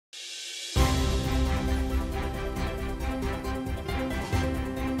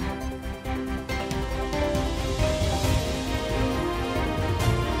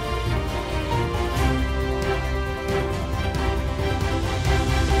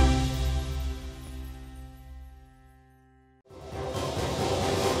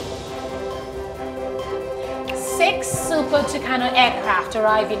6 Super Tucano aircraft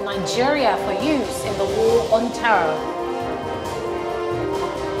arrive in Nigeria for use in the war on terror.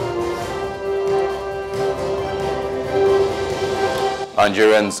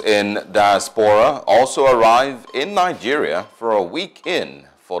 Nigerians in diaspora also arrive in Nigeria for a week-in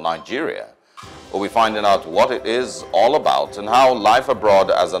for Nigeria. We'll be finding out what it is all about and how life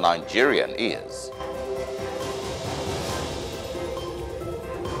abroad as a Nigerian is.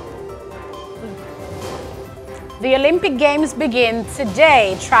 The Olympic Games begin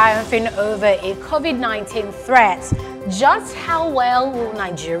today, triumphing over a COVID-19 threat. Just how well will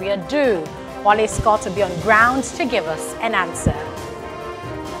Nigeria do? Wale Scott will be on ground to give us an answer.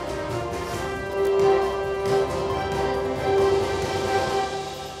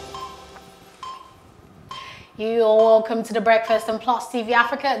 You are welcome to the Breakfast on Plus TV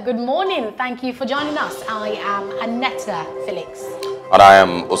Africa. Good morning. Thank you for joining us. I am Anetta Felix. And I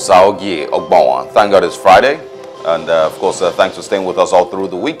am Osaogi Ogbawa. Thank God it's Friday. And of course, thanks for staying with us all through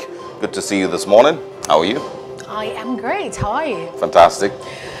the week. Good to see you this morning. How are you? I am great. How are you? Fantastic.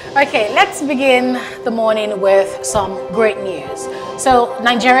 Okay, let's begin the morning with some great news. So,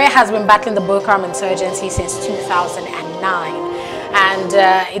 Nigeria has been battling the Boko Haram insurgency since 2009. And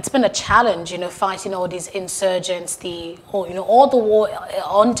it's been a challenge, fighting all these insurgents, all the war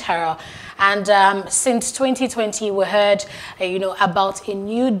on terror. And since 2020, we heard, about a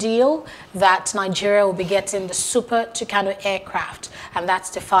new deal that Nigeria will be getting the Super Tucano aircraft, and that's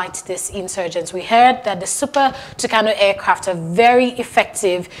to fight these insurgents. We heard that the Super Tucano aircraft are very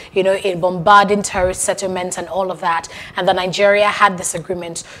effective, in bombarding terrorist settlements and all of that. And that Nigeria had this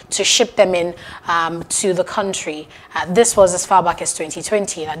agreement to ship them in to the country. This was as far back as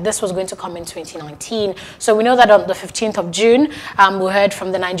 2020. That this was going to come in 2019. So we know that on the 15th of June, we heard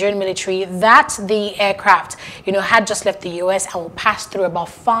from the Nigerian military that the aircraft, had just left the US and will pass through about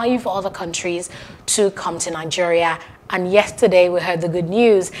 5 other countries to come to Nigeria. And yesterday we heard the good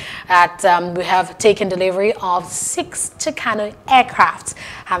news that we have taken delivery of 6 Tucano aircraft,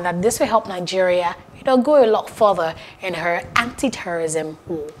 and that this will help Nigeria, go a lot further in her anti-terrorism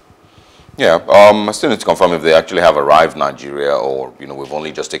war. Yeah, I still need to confirm if they actually have arrived in Nigeria or, we've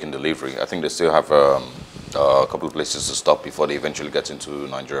only just taken delivery. I think they still have a couple of places to stop before they eventually get into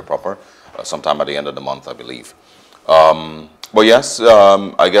Nigeria proper, sometime at the end of the month, I believe. But yes,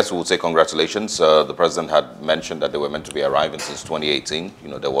 I guess we'll say congratulations. The president had mentioned that they were meant to be arriving since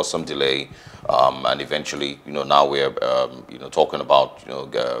 2018. There was some delay, and eventually, now we're, talking about,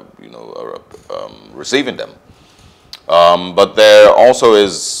 receiving them. But there also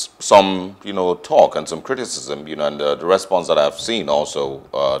is some, talk and some criticism, and the response that I've seen also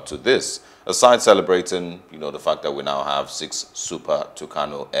to this, aside celebrating, the fact that we now have 6 Super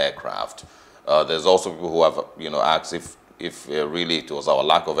Tucano aircraft. There's also people who have, asked if really it was our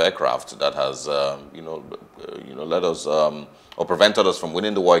lack of aircraft that has, let us or prevented us from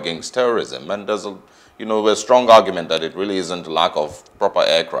winning the war against terrorism. And there's a strong argument that it really isn't a lack of proper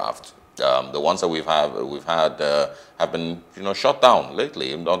aircraft. The ones that we've had have been, shot down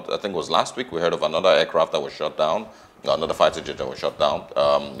lately. I think it was last week we heard of another aircraft that was shot down, another fighter jet that was shot down.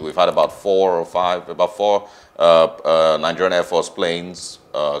 We've had about 4 Nigerian Air Force planes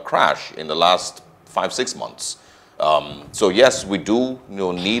crash in the last 5-6 months. So yes, we do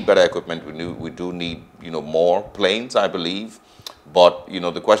need better equipment. We do need more planes, I believe. But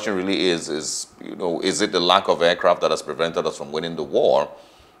the question really is it the lack of aircraft that has prevented us from winning the war?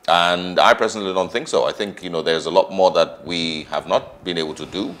 And I personally don't think so. I think there's a lot more that we have not been able to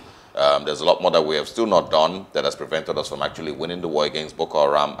do. There's a lot more that we have still not done that has prevented us from actually winning the war against Boko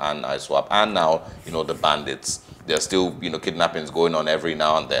Haram and ISWAP, and now the bandits. There's still kidnappings going on every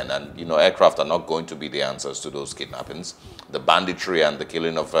now and then, and aircraft are not going to be the answers to those kidnappings. The banditry and the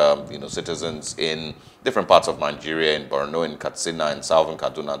killing of citizens in different parts of Nigeria, in Borno, in Katsina, in Southern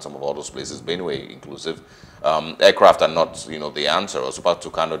Kaduna, and some of all those places, Benue inclusive. Aircraft are not the answer, or Super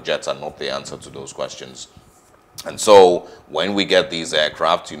Tucano jets are not the answer to those questions. And so when we get these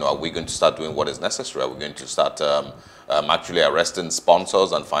aircraft, are we going to start doing what is necessary? Are we going to start actually arresting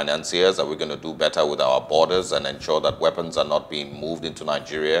sponsors and financiers? Are we going to do better with our borders and ensure that weapons are not being moved into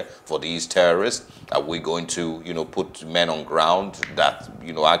Nigeria for these terrorists? Are we going to, put men on ground that,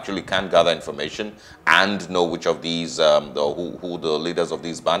 actually can gather information and know which of these, who the leaders of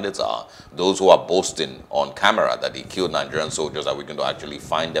these bandits are? Those who are boasting on camera that they killed Nigerian soldiers, are we going to actually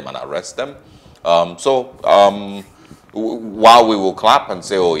find them and arrest them? While we will clap and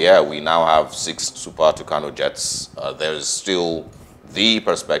say, oh yeah, we now have 6 Super Tucano jets, there is still the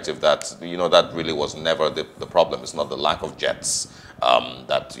perspective that, that really was never the problem. It's not the lack of jets.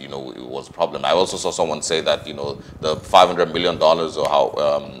 that, you know, it was a problem. I also saw someone say that, you know, the $500 million or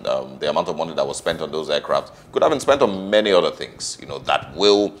how the amount of money that was spent on those aircraft could have been spent on many other things, you know, that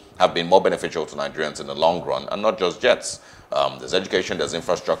will have been more beneficial to Nigerians in the long run, and not just jets. There's education, there's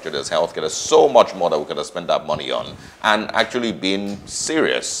infrastructure, there's healthcare, there's so much more that we could have spent that money on, and actually being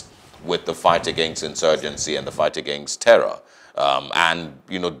serious with the fight against insurgency and the fight against terror, and,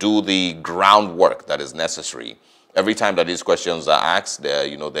 you know, do the groundwork that is necessary. Every time that these questions are asked,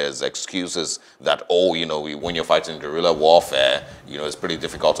 you know, there's excuses that, oh, you know, when you're fighting guerrilla warfare, you know, it's pretty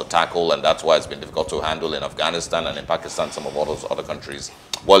difficult to tackle, and that's why it's been difficult to handle in Afghanistan and in Pakistan, some of all those other countries.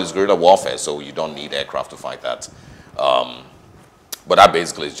 Well, it's guerrilla warfare, so you don't need aircraft to fight that. But that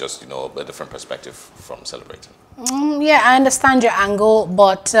basically is just, you know, a different perspective from celebrating. Yeah, I understand your angle,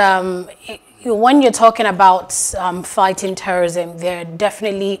 but when you're talking about fighting terrorism, there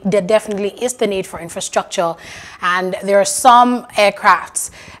definitely is the need for infrastructure, and there are some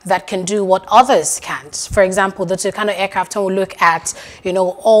aircrafts that can do what others can't. For example, the Tucano aircraft, when we look at, you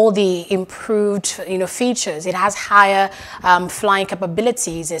know, all the improved, you know, features, it has higher flying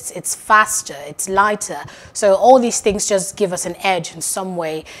capabilities, it's faster, it's lighter. So all these things just give us an edge in some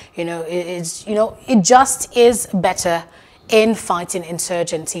way. You know, it just is better in fighting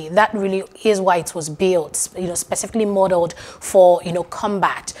insurgency. That really is why it was built, you know, specifically modeled for, you know,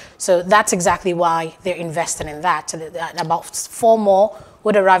 combat. So that's exactly why they're investing in that. About 4 more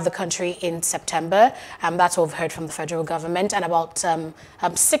would arrive the country in September. That's what we've heard from the federal government. And about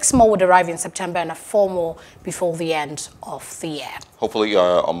 6 more would arrive in September, and 4 more before the end of the year. Hopefully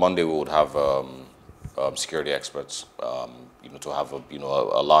on Monday we would have security experts, you know, to have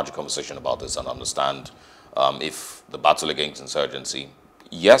a larger conversation about this and understand if the battle against insurgency,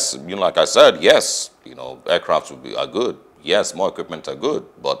 yes, you know, like I said, yes, you know, aircrafts are good. Yes, more equipment are good,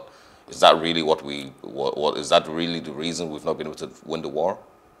 but is that really is that really the reason we've not been able to win the war?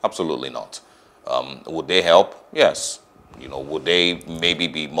 Absolutely not. Would they help? Yes. You know, would they maybe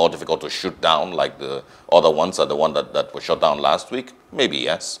be more difficult to shoot down like the other ones, or the one that was shot down last week? Maybe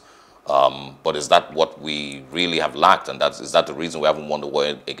yes. But is that what we really have lacked? And is that the reason we haven't won the war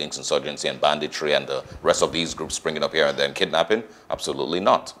against insurgency and banditry and the rest of these groups springing up here and then kidnapping? Absolutely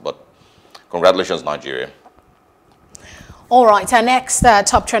not. But congratulations, Nigeria. All right, our next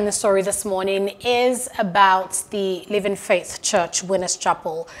top trending story this morning is about the Living Faith Church, Winners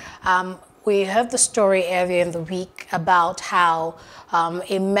Chapel. We heard the story earlier in the week about how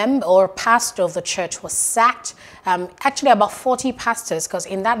a member or pastor of the church was sacked. Actually, about 40 pastors, because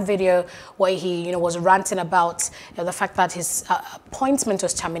in that video where he, you know, was ranting about, you know, the fact that his appointment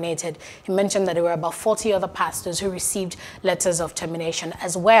was terminated, he mentioned that there were about 40 other pastors who received letters of termination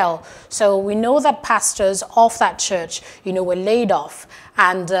as well. So we know that pastors of that church, you know, were laid off,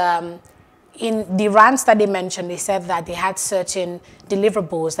 and in the rants that they mentioned, they said that they had certain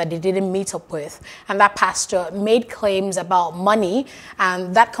deliverables that they didn't meet up with, and that pastor made claims about money,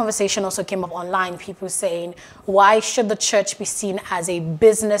 and that conversation also came up online, people saying, why should the church be seen as a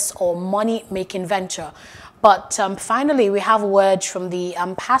business or money-making venture? But finally, we have a word from the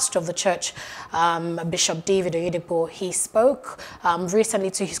pastor of the church, Bishop David Oyedepo. He spoke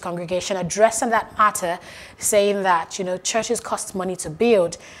recently to his congregation addressing that matter, saying that, you know, churches cost money to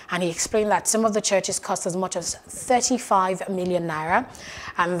build. And he explained that some of the churches cost as much as 35 million naira,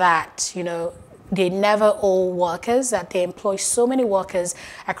 and that, you know, they never owe workers, that they employ so many workers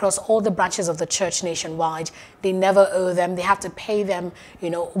across all the branches of the church nationwide. They never owe them. They have to pay them, you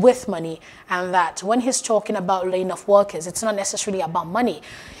know, with money. And that when he's talking about laying off workers, it's not necessarily about money.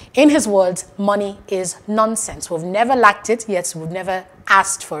 In his words, money is nonsense. We've never lacked it, yet we've never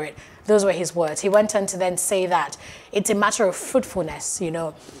asked for it. Those were his words. He went on to then say that it's a matter of fruitfulness, you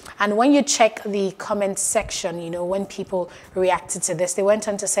know. And when you check the comment section, you know, when people reacted to this, they went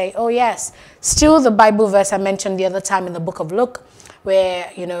on to say, oh yes, still the Bible verse I mentioned the other time in the book of Luke,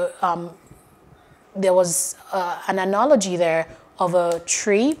 where, you know, there was an analogy there of a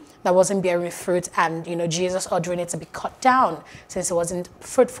tree that wasn't bearing fruit, and, you know, Jesus ordering it to be cut down since it wasn't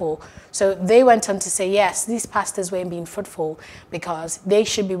fruitful. So they went on to say, yes, these pastors weren't being fruitful because they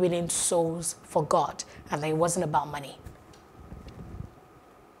should be winning souls for God, and it wasn't about money.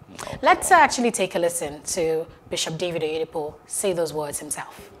 Let's actually take a listen to Bishop David Oyedepo say those words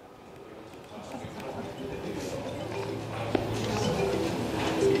himself.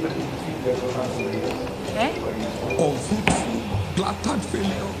 Okay. Unfruitful, blatant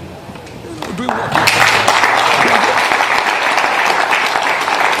failure. Doing what?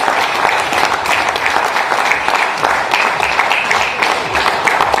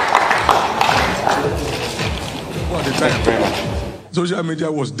 What the time? Social media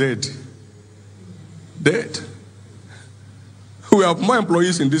was dead. Dead. we have more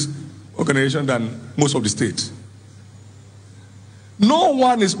employees in this organization than most of the states. No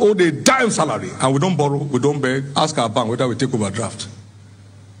one is owed a dime salary, and we don't borrow, we don't beg. Ask our bank whether we take overdraft.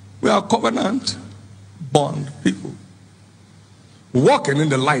 We are covenant bond people, walking in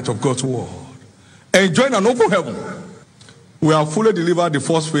the light of God's word, enjoying an open heaven. We have fully delivered the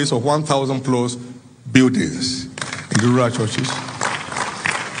first phase of 1,000 plus buildings in the rural churches.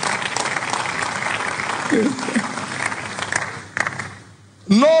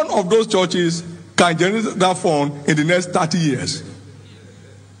 None of those churches can generate that fund in the next 30 years.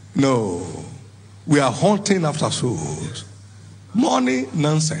 No. We are hunting after souls. Money,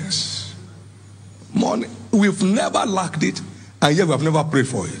 nonsense. Money. We've never lacked it, and yet we have never prayed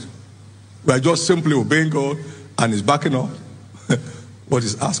for it. We are just simply obeying God, and He's backing up what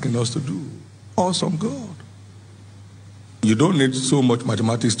He's asking us to do. Awesome God. You don't need so much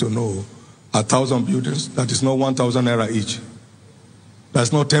mathematics to know 1,000 buildings, that is not 1,000 naira each.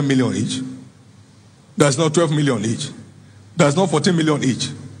 That's not 10 million each. That's not 12 million each. That's not 14 million each.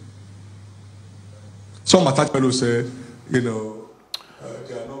 Some attached fellows said, you know,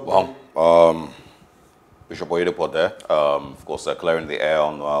 well, Bishop Oyedepo there, of course, clearing the air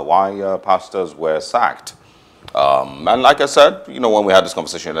on why pastors were sacked. And like I said, you know, when we had this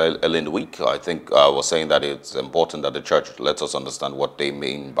conversation early in the week, I think I was saying that it's important that the church lets us understand what they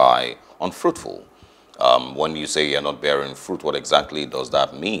mean by unfruitful. When you say you're not bearing fruit, what exactly does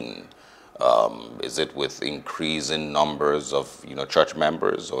that mean? Is it with increasing numbers of, you know, church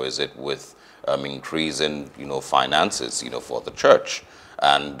members, or is it with increasing, you know, finances, you know, for the church?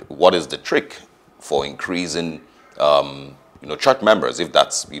 And what is the trick for increasing, you know, church members, if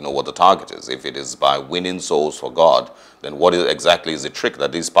that's, you know, what the target is? If it is by winning souls for God, then what exactly is the trick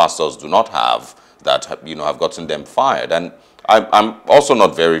that these pastors do not have that, you know, have gotten them fired? And I'm also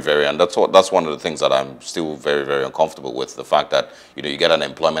not very, and that's one of the things that I'm still very uncomfortable with, the fact that, you know, you get an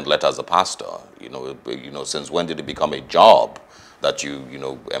employment letter as a pastor. You know, since when did it become a job that you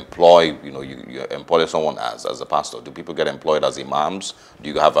employ, you employ someone as a pastor? Do people get employed as imams? Do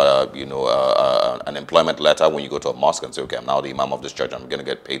you have an employment letter when you go to a mosque and say, okay, I'm now the imam of this church, I'm going to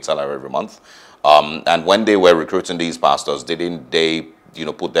get paid salary every month? And when they were recruiting these pastors, didn't they, you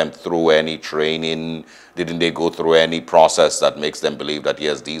know, put them through any training? Didn't they go through any process that makes them believe that,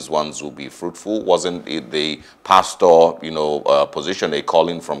 yes, these ones will be fruitful? Wasn't it the pastor, you know, position a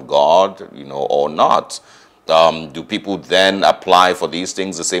calling from God, you know, or not? Do people then apply for these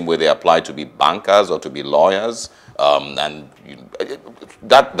things the same way they apply to be bankers or to be lawyers? And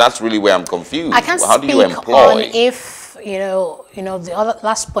that's really where I'm confused. I can't How do you speak employ? on if, you know, the other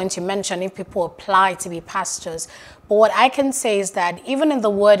last point you mentioned, if people apply to be pastors. But what I can say is that even in the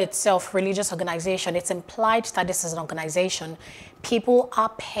word itself, religious organization, it's implied that this is an organization. People are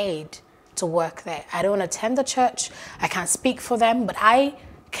paid to work there. I don't attend the church. I can't speak for them, but I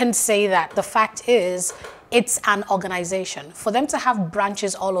can say that the fact is, it's an organization. For them to have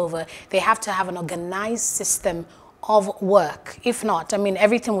branches all over, they have to have an organized system of work. If not, I mean,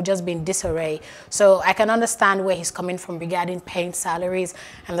 everything would just be in disarray. So I can understand where he's coming from regarding paying salaries,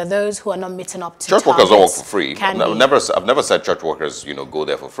 and that those who are not meeting up to Church workers don't work for free. I've never said church workers, you know, go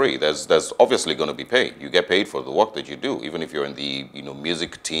there for free. There's obviously going to be paid. You get paid for the work that you do, even if you're in the, you know,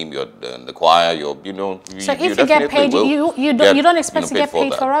 music team, you're in the choir, you're, you know. So if you get paid, you don't expect to get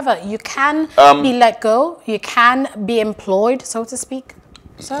paid forever. You can be let go. You can be employed, so to speak.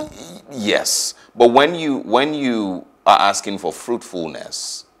 So yes, but when you are asking for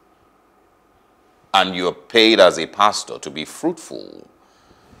fruitfulness, and you're paid as a pastor to be fruitful,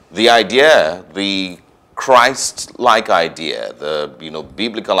 the idea, the Christ-like idea, the, you know,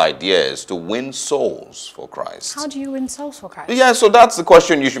 biblical idea is to win souls for Christ. How do you win souls for Christ? Yeah, so that's the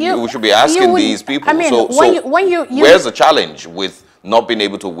question we should be asking these people. I mean, so where's the challenge with not being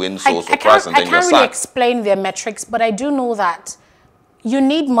able to win souls for Christ, and then you're sacked? I can't really explain their metrics, but I do know that you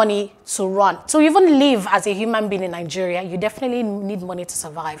need money to run. To even live as a human being in Nigeria, you definitely need money to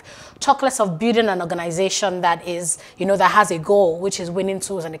survive. Talk less of building an organization that is, you know, that has a goal, which is winning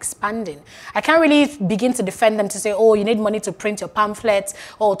souls and expanding. I can't really begin to defend them to say, oh, you need money to print your pamphlets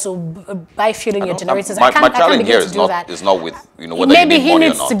or to buy fuel in your generators. My challenge here is not with, you know, whether maybe you need money or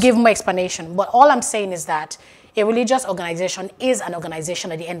not. He needs to give more explanation. But all I'm saying is that a religious organization is an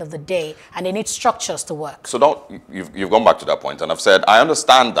organization at the end of the day, and they need structures to work. So you've gone back to that point, and I've said, I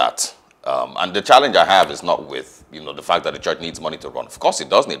understand that. And the challenge I have is not with, you know, the fact that the church needs money to run. Of course, it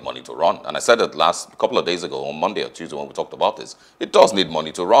does need money to run. And I said it last couple of days ago, on Monday or Tuesday when we talked about this. It does need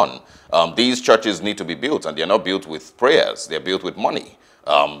money to run. These churches need to be built, and they're not built with prayers. They're built with money.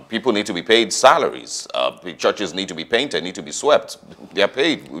 People need to be paid salaries. The churches need to be painted, need to be swept. They're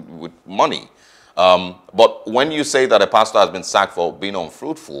paid with money. But when you say that a pastor has been sacked for being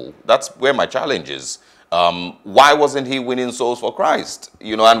unfruitful, that's where my challenge is. Why wasn't he winning souls for Christ?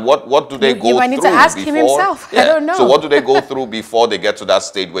 You know, and what do they go through? You might need to ask him himself. Yeah. I don't know. So what do they go through before they get to that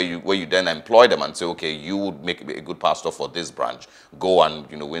stage where you then employ them and say, okay, you would make a good pastor for this branch. Go and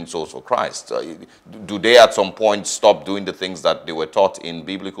win souls for Christ. Do they at some point stop doing the things that they were taught in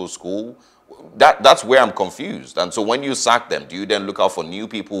biblical school? That's where I'm confused. And so when you sack them, do you then look out for new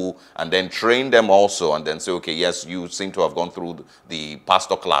people and then train them also and then say, okay, yes, you seem to have gone through the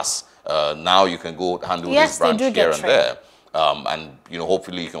pastor class. Now you can go handle this branch here and there. And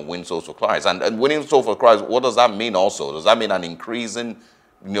hopefully you can win souls for Christ. And winning souls for Christ, what does that mean also? Does that mean an increase in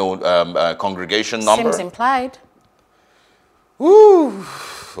congregation number? Seems implied. Woo,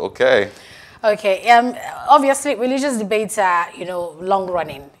 okay. Okay, obviously religious debates are, long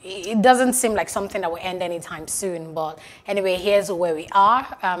running. It doesn't seem like something that will end anytime soon, but anyway, here's where we are.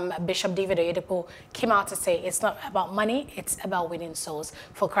 Bishop David Oyedepo came out to say it's not about money, it's about winning souls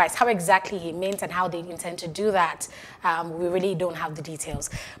for Christ. How exactly he meant and how they intend to do that, we really don't have the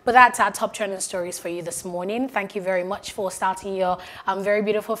details. But that's our top trending stories for you this morning. Thank you very much for starting your very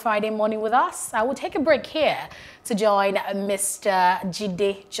beautiful Friday morning with us. I will take a break here to join Mr.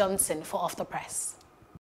 Jide Johnson for Off the Press.